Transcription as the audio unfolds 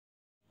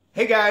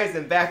Hey guys,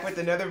 I'm back with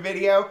another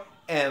video,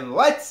 and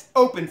let's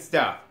open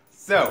stuff.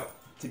 So,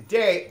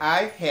 today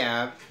I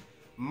have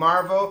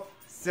Marvel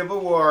Civil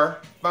War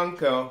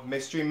Funko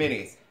Mystery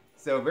Minis.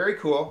 So, very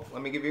cool.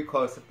 Let me give you a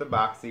close-up of the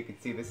box so you can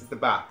see this is the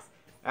box.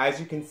 As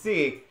you can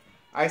see,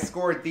 I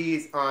scored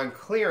these on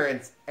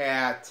clearance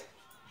at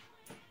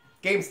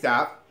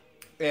GameStop,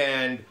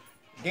 and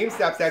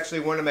GameStop's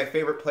actually one of my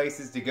favorite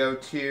places to go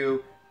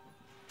to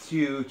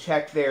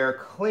check their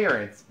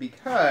clearance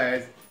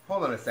because,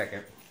 hold on a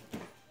second.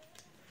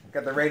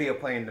 Got the radio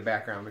playing in the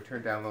background. We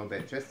turned down a little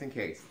bit just in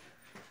case.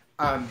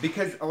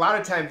 Because a lot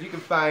of times you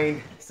can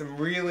find some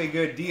really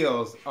good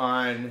deals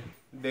on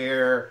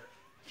their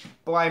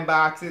blind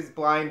boxes,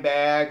 blind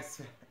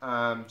bags,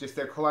 just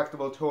their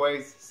collectible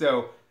toys.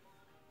 So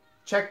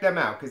check them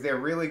out because they're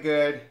really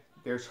good.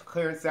 There's a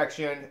clearance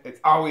section. It's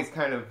always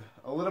kind of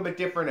a little bit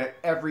different at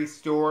every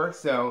store.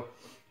 So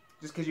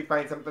just because you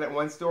find something at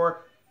one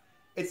store,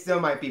 it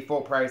still might be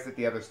full price at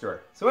the other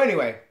store. So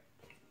anyway,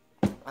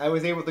 I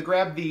was able to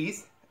grab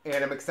these,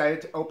 and I'm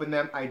excited to open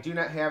them. I do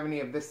not have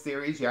any of this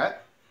series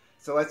yet,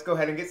 so let's go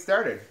ahead and get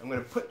started. I'm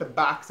going to put the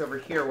box over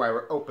here while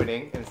we're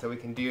opening, and so we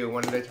can do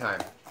one at a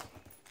time.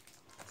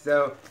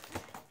 So,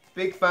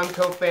 big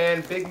Funko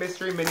fan, big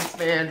Mystery Minis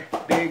fan,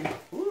 big,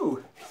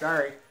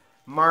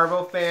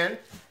 Marvel fan.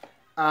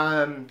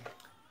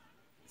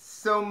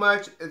 So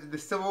much the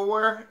Civil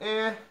War,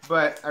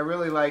 but I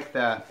really like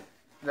the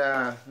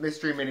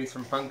Mystery Minis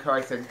from Funko.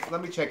 I said,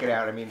 let me check it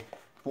out. I mean,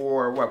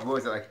 for what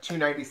was it, like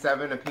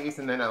 $2.97 a piece,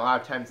 and then a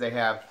lot of times they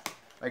have,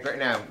 like right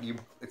now,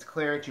 it's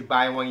clearance, you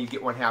buy one, you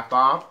get one half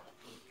off.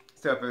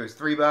 So if it was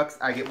 $3,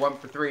 I get one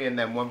for $3 and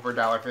then one for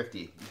 $1.50.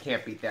 You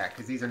can't beat that,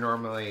 because these are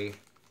normally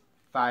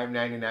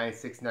 $5.99,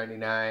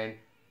 $6.99.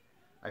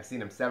 I've seen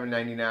them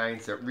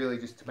 $7.99, so it really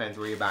just depends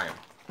where you buy them.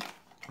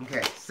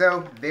 Okay,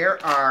 so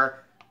there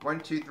are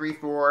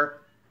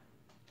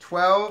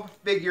 12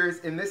 figures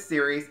in this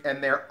series,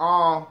 and they're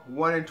all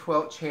 1 in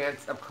 12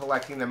 chance of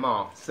collecting them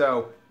all.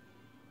 So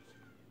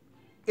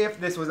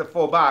if this was a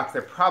full box, I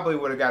probably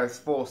would have got a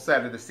full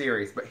set of the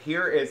series. But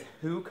here is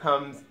who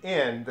comes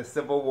in the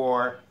Civil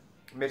War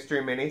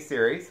Mystery Mini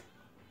series.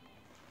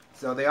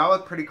 So they all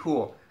look pretty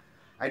cool.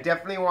 I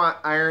definitely want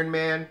Iron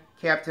Man,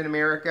 Captain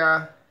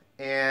America,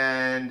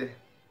 and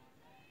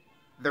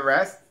the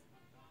rest,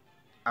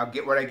 I'll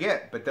get what I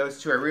get. But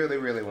those two I really,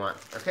 really want.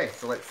 Okay,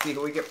 so let's see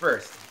who we get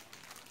first.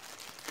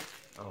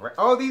 All right.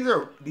 Oh, these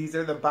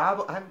are the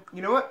bobble.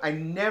 You know what? I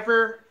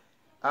never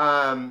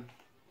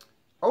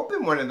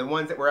open one of the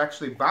ones that were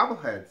actually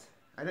bobbleheads.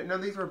 I didn't know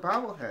these were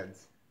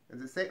bobbleheads.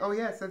 Does it say? Oh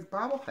yeah, it says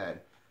bobblehead.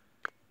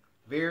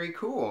 Very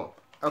cool.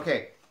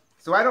 Okay,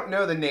 so I don't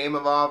know the name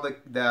of all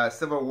the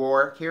Civil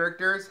War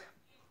characters.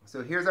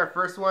 So here's our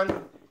first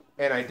one,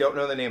 and I don't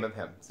know the name of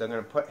him. So I'm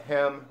going to put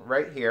him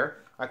right here.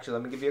 Actually,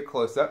 let me give you a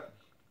close-up.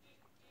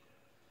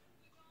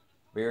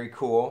 Very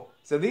cool.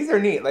 So these are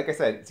neat. Like I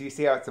said, so you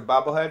see how it's a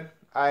bobblehead?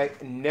 I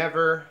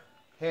never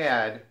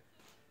had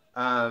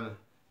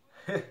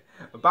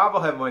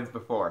bobblehead ones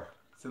before,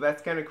 so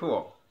that's kind of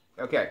cool.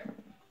 Okay,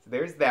 so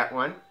there's that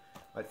one.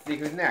 Let's see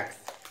who's next.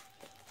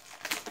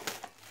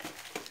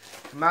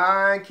 Come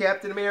on,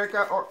 Captain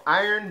America or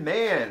Iron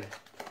Man.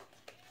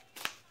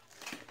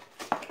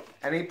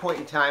 At any point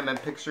in time, I'm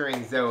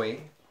picturing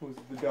Zoe, who's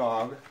the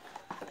dog,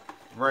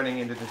 running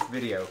into this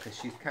video because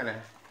she's kind of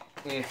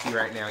antsy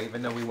right now,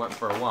 even though we went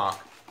for a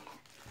walk.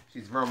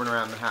 She's roaming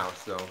around the house,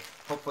 so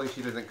hopefully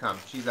she doesn't come.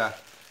 She's a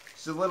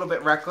little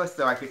bit reckless,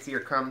 so I could see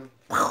her come,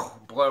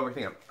 blow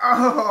everything up.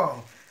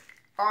 Oh,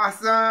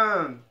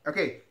 awesome!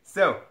 Okay,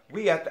 so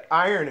we got the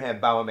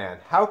Ironhead Bobble Man.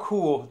 How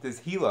cool does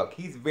he look?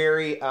 He's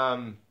very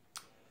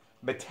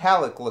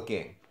metallic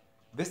looking.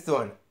 This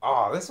one,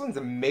 oh, this one's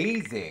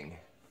amazing.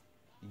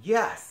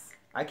 Yes!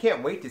 I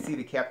can't wait to see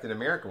the Captain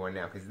America one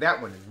now, because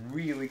that one is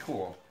really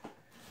cool.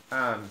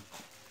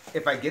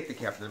 If I get the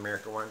Captain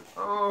America one.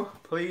 Oh,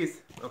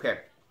 please. Okay,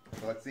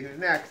 so let's see who's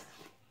next.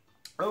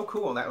 Oh,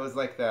 cool. That was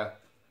like the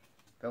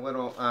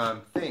little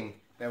thing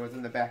that was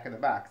in the back of the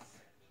box.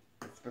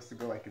 It's supposed to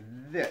go like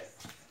this.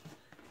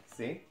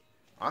 See?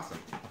 Awesome.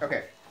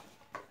 Okay.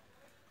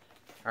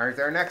 Here's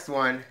our next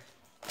one.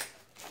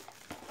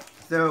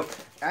 So,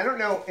 I don't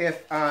know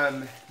if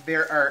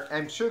there are,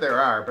 I'm sure there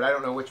are, but I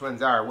don't know which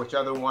ones are, which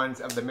other ones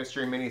of the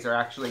Mystery Minis are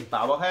actually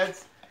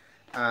bobbleheads.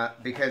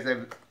 Because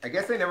I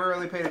guess I never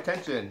really paid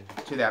attention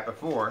to that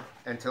before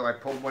until I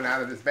pulled one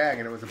out of this bag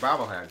and it was a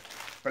bobblehead.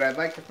 But I'd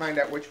like to find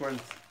out which ones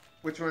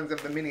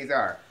of the minis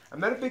are. I'm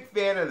not a big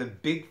fan of the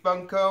big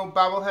Funko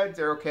bobbleheads.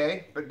 They're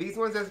okay, but these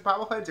ones as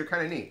bobbleheads are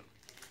kind of neat.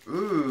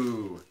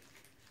 Ooh,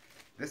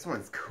 this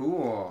one's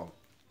cool.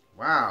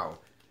 Wow.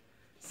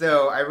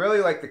 So I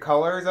really like the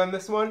colors on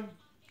this one.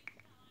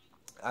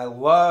 I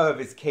love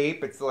his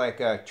cape. It's like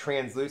a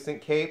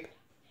translucent cape.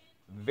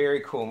 Very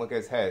cool. And look at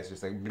his head. It's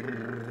just like...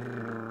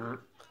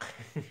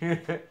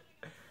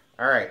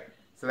 Alright.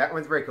 So that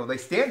one's very cool. They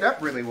stand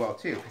up really well,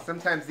 too.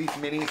 Sometimes these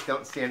minis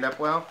don't stand up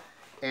well.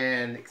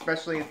 And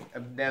especially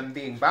them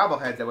being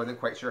bobbleheads, I wasn't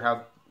quite sure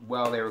how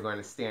well they were going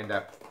to stand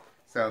up.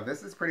 So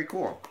this is pretty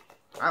cool.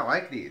 I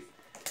like these.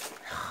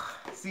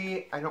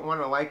 see, I don't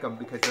want to like them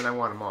because then I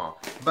want them all.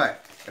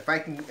 But if I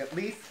can at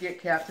least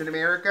get Captain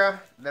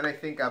America, then I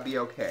think I'll be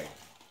okay.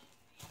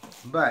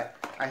 But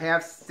I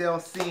have still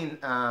seen,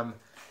 I've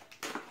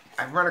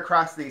run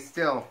across these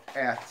still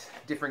at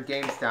different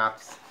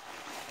GameStops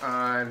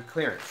on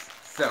clearance.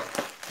 So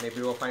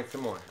maybe we'll find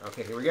some more.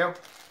 Okay, here we go.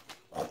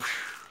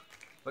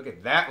 Look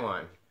at that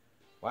one.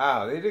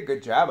 Wow, they did a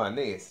good job on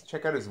these.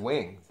 Check out his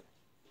wings.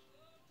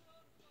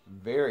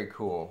 Very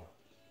cool.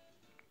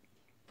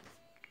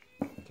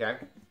 Okay,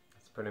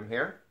 let's put him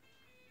here.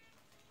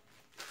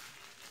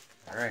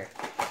 All right.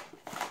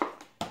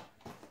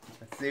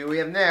 Let's see what we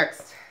have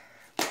next.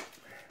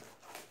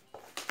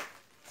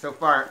 So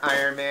far,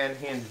 Iron Man,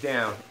 hands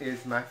down,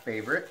 is my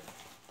favorite.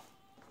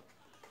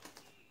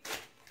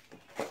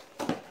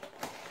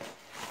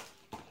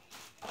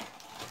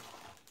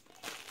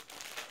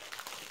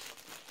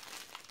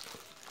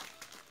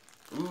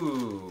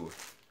 Ooh,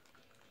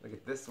 look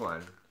at this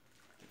one.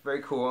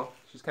 Very cool.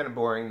 She's kind of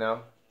boring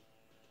though.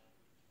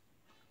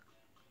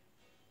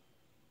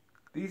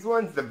 These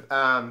ones,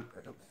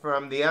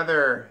 from the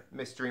other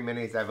mystery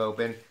minis I've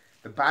opened,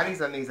 the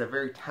bodies on these are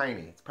very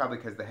tiny. It's probably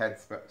because the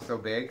head's so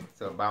big,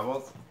 so it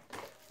bobbles.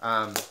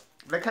 But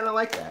I kind of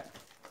like that.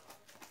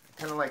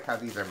 I kind of like how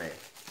these are made.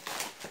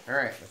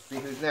 Alright, let's see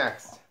who's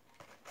next.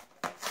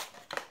 I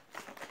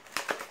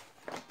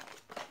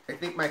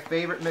think my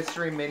favorite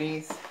mystery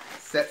minis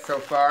set so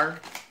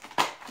far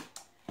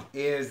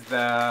is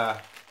the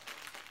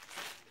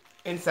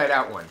Inside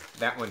Out one.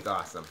 That one's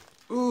awesome.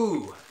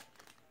 Ooh!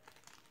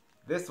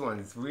 This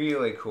one's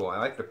really cool. I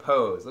like the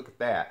pose. Look at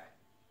that.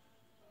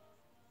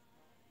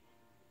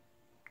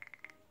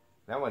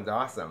 That one's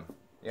awesome.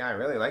 Yeah, I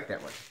really like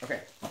that one.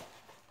 Okay.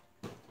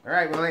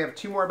 Alright, we only have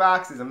 2 more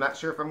boxes. I'm not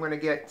sure if I'm going to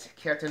get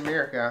Captain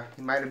America.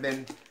 He might have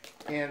been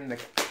in the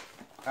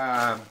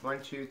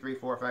 1, 2, 3,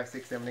 4, 5,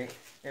 6, 7, 8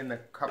 in the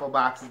couple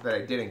boxes that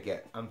I didn't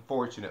get,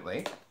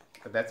 unfortunately.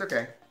 But that's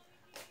okay.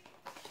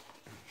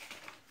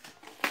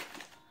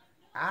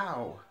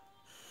 Ow.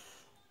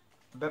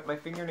 Bit my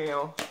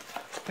fingernail.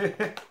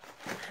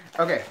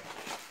 Okay.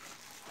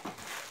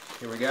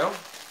 Here we go.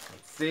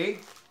 Let's see.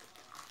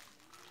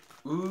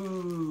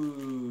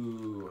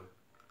 Ooh.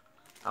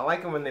 I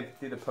like them when they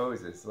do the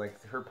poses.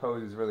 Like, her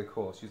pose is really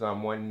cool. She's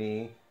on one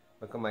knee,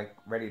 looking like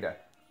ready to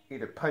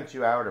either punch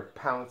you out or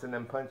pounce and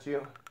then punch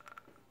you.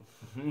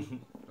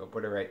 We'll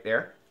put it right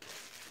there.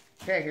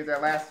 Okay, here's our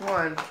last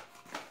one.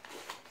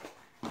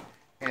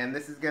 And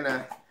this is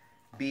gonna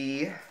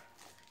be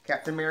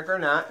Captain America or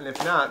not. And if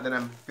not, then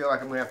I feel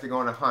like I'm gonna have to go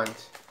on a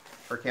hunt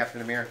for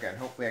Captain America. And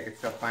hopefully I can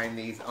still find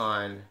these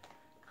on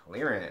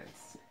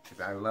clearance, because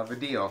I love a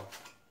deal.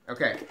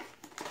 Okay.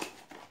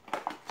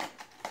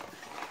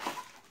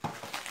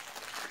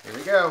 Here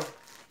we go.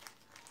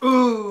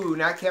 Ooh,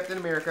 not Captain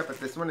America, but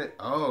this one is,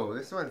 oh,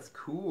 this one's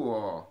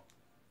cool.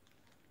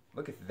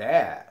 Look at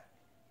that.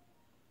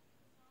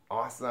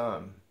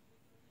 Awesome.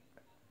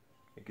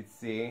 You can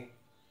see,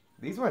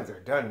 these ones are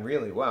done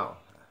really well.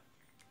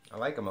 I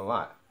like them a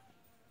lot.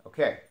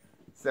 Okay,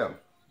 so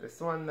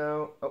this one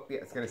though, oh yeah,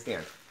 it's gonna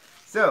stand.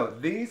 So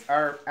these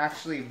are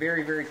actually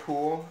very, very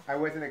cool. I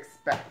wasn't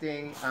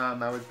expecting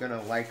I was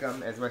gonna like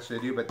them as much as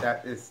I do, but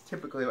that is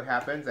typically what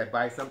happens. I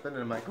buy something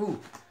and I'm like, ooh,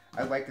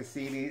 I'd like to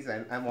see these.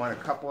 I want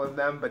a couple of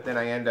them, but then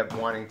I end up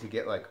wanting to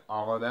get like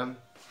all of them.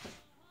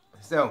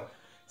 So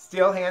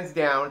still hands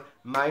down,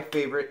 my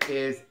favorite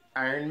is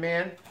Iron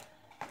Man.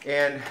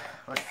 And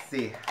let's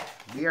see,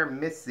 we are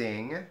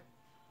missing,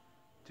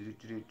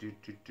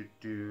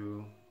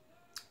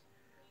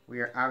 we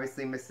are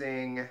obviously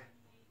missing,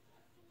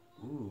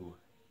 ooh,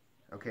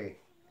 okay,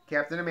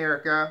 Captain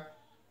America.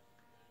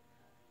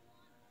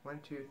 1,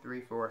 2,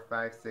 3, 4,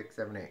 5, 6,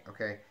 7, 8.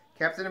 Okay,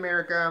 Captain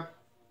America.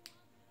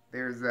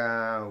 There's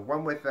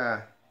one with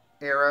a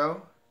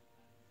arrow,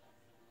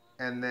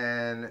 and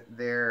then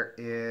there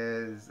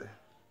is,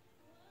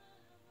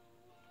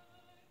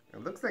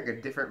 it looks like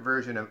a different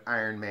version of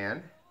Iron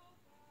Man,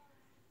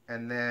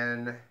 and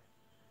then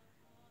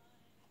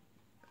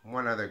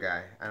one other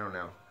guy. I don't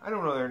know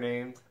their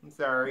names. I'm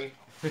sorry.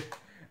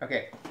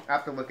 Okay, I'll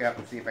have to look up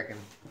and see if I can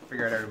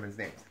figure out everyone's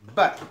names.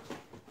 But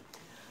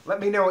let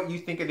me know what you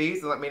think of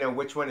these, and let me know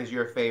which one is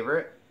your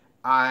favorite.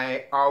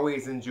 I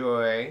always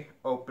enjoy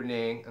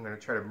opening. I'm going to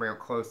try to bring it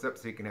close up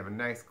so you can have a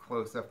nice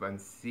close up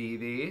and see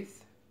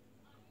these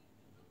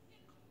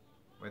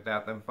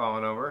without them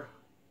falling over.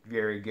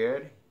 Very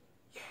good.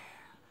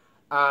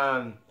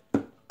 Yeah.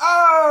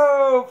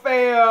 Oh,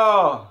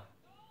 fail!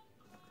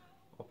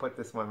 We'll put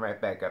this one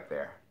right back up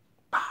there.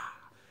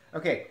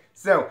 Okay,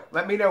 so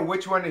let me know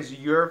which one is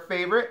your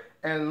favorite,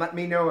 and let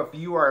me know if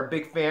you are a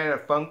big fan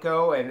of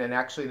Funko and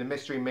actually the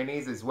mystery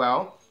minis as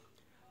well.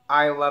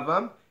 I love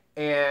them.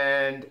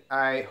 And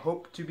I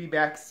hope to be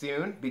back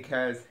soon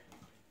because,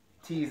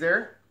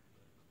 teaser,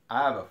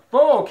 I have a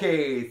full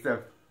case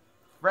of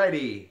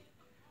Freddy.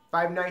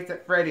 Five Nights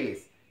at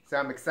Freddy's. So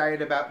I'm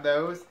excited about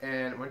those.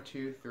 And 1,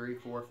 2, 3,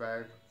 4,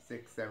 5,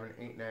 6, 7,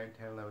 8, 9,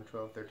 10, 11,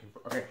 12, 13,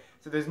 14. Okay,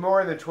 so there's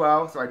more than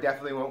 12, so I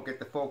definitely won't get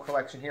the full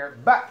collection here.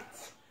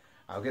 But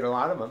I'll get a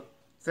lot of them.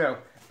 So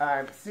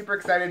I'm super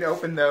excited to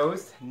open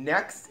those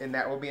next, and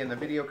that will be in the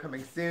video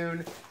coming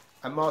soon.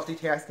 I'm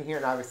multitasking here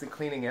and obviously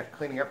cleaning up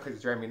because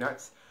it's driving me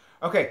nuts.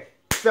 Okay,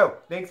 so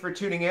thanks for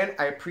tuning in.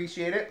 I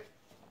appreciate it.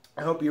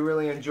 I hope you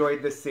really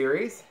enjoyed this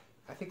series.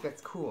 I think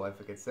that's cool if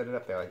I could set it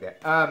up there like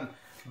that.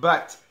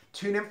 But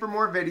tune in for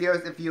more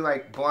videos if you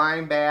like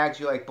blind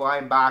bags, you like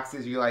blind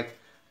boxes, you like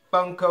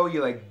Funko,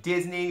 you like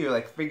Disney, you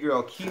like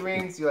figural key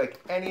rings, you like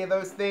any of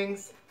those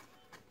things.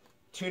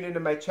 Tune into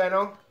my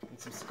channel and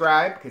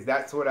subscribe because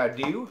that's what I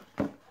do.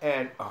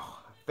 And,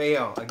 oh,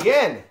 fail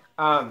again.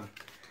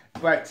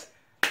 But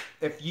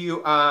if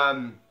you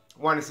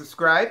want to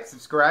subscribe,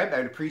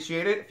 I'd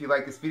appreciate it. If you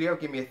like this video,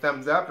 give me a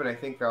thumbs up, and I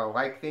think I'll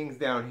like things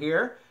down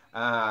here.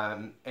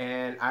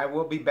 And I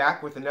will be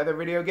back with another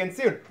video again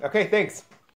soon. Okay, thanks.